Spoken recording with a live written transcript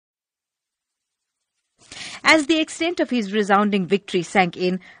As the extent of his resounding victory sank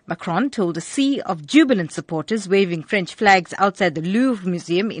in, Macron told a sea of jubilant supporters waving French flags outside the Louvre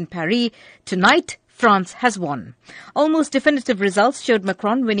Museum in Paris, "Tonight, France has won." Almost definitive results showed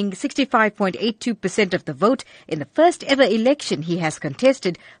Macron winning 65.82% of the vote in the first ever election he has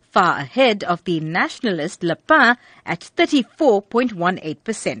contested, far ahead of the nationalist Le Pen at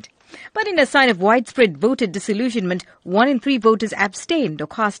 34.18%. But in a sign of widespread voter disillusionment, 1 in 3 voters abstained or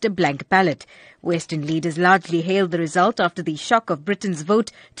cast a blank ballot. Western leaders largely hailed the result after the shock of Britain's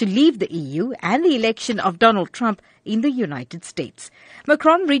vote to leave the EU and the election of Donald Trump in the United States.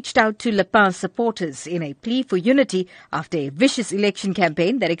 Macron reached out to Le Pen's supporters in a plea for unity after a vicious election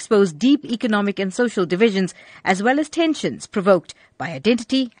campaign that exposed deep economic and social divisions as well as tensions provoked by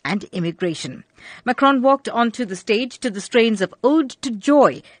identity and immigration. Macron walked onto the stage to the strains of Ode to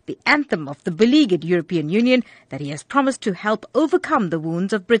Joy, the anthem of the beleaguered European Union that he has promised to help overcome the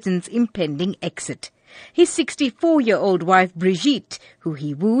wounds of Britain's impending exit. His 64-year-old wife Brigitte, who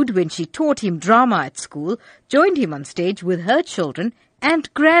he wooed when she taught him drama at school, joined him on stage with her children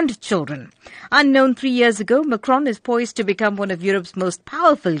and grandchildren. Unknown 3 years ago, Macron is poised to become one of Europe's most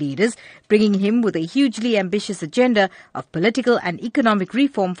powerful leaders, bringing him with a hugely ambitious agenda of political and economic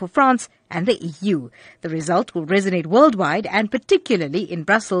reform for France and the EU. The result will resonate worldwide and particularly in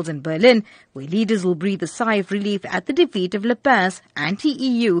Brussels and Berlin, where leaders will breathe a sigh of relief at the defeat of Le Pen's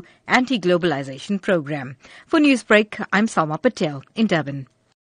anti-EU, anti-globalization program. For Newsbreak, I'm Salma Patel in Durban.